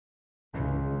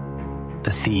The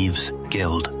Thieves'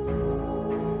 Guild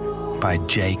by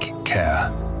Jake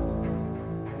Kerr.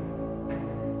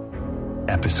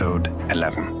 Episode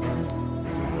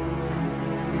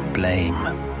 11.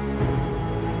 Blame.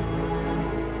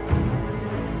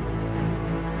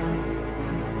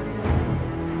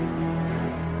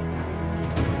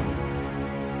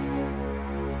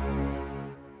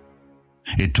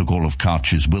 It took all of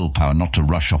Karch's willpower not to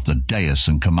rush off the dais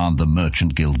and command the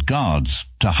Merchant Guild guards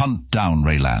to hunt down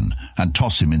Raylan and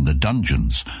toss him in the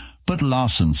dungeons, but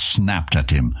Larsen snapped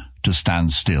at him to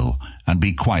stand still and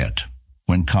be quiet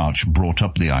when Karch brought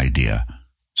up the idea.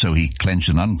 So he clenched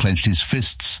and unclenched his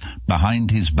fists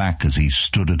behind his back as he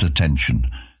stood at attention,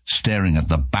 staring at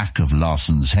the back of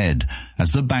Larsen's head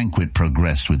as the banquet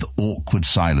progressed with awkward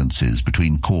silences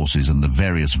between courses and the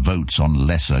various votes on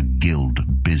lesser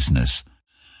guild business.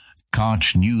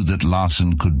 Karch knew that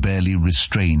Larsen could barely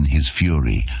restrain his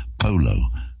fury.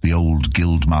 Polo, the old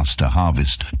guildmaster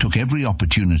Harvest, took every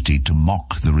opportunity to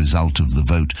mock the result of the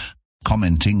vote,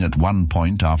 commenting at one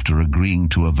point after agreeing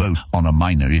to a vote on a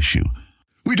minor issue.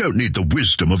 "We don't need the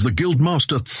wisdom of the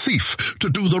guildmaster thief to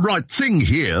do the right thing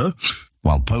here."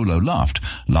 While Polo laughed,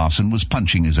 Larsen was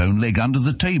punching his own leg under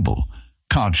the table.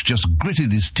 Karch just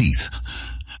gritted his teeth.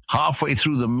 Halfway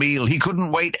through the meal, he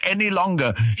couldn't wait any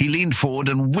longer. He leaned forward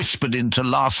and whispered into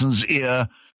Larsen's ear,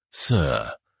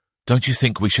 "Sir, don't you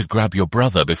think we should grab your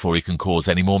brother before he can cause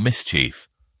any more mischief?"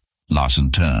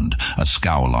 Larsen turned, a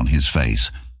scowl on his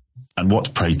face. "And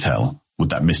what, pray tell, would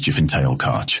that mischief entail,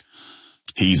 Karch?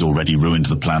 He's already ruined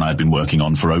the plan I'd been working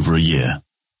on for over a year."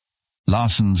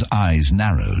 Larsen's eyes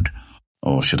narrowed.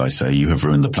 "Or should I say, you have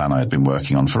ruined the plan I had been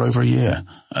working on for over a year,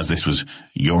 as this was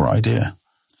your idea."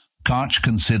 Karch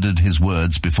considered his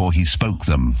words before he spoke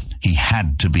them. He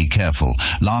had to be careful.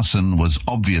 Larsen was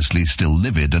obviously still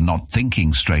livid and not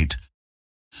thinking straight.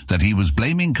 That he was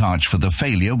blaming Karch for the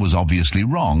failure was obviously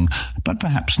wrong, but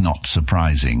perhaps not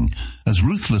surprising. As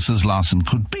ruthless as Larsen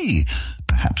could be,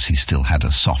 perhaps he still had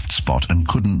a soft spot and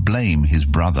couldn't blame his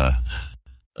brother.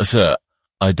 "Sir,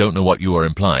 I don't know what you are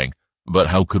implying,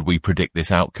 but how could we predict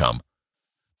this outcome?"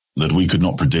 "That we could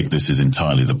not predict this is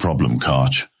entirely the problem,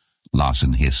 Karch,"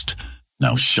 Larsen hissed.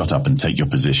 "Now shut up and take your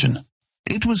position."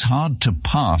 It was hard to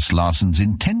pass Larsen's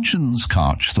intentions,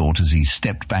 Karch thought as he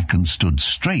stepped back and stood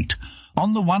straight.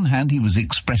 On the one hand, he was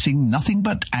expressing nothing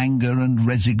but anger and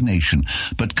resignation,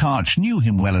 but Karch knew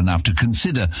him well enough to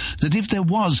consider that if there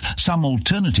was some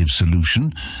alternative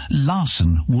solution,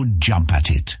 Larsen would jump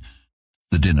at it.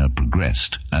 The dinner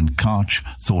progressed, and Karch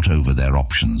thought over their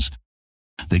options.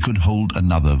 They could hold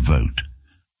another vote.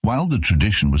 While the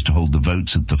tradition was to hold the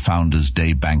votes at the Founders'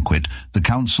 Day banquet, the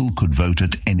council could vote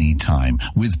at any time.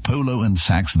 With Polo and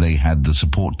Sax, they had the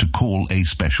support to call a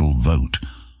special vote.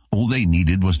 All they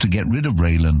needed was to get rid of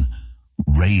Raylan.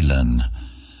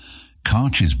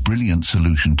 Karch's brilliant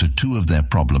solution to two of their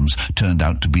problems turned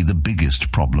out to be the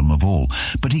biggest problem of all.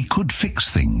 But he could fix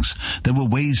things. There were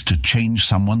ways to change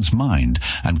someone's mind,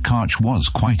 and Karch was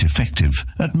quite effective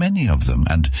at many of them,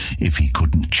 and if he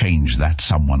couldn't change that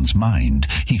someone's mind,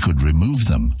 he could remove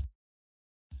them.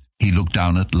 He looked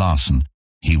down at Larsen.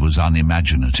 He was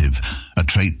unimaginative, a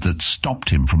trait that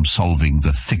stopped him from solving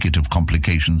the thicket of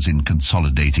complications in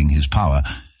consolidating his power.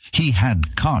 He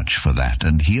had Karch for that,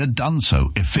 and he had done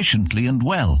so efficiently and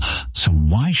well. So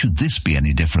why should this be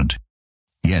any different?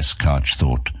 Yes, Karch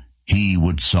thought, he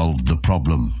would solve the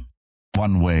problem,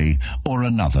 one way or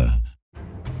another.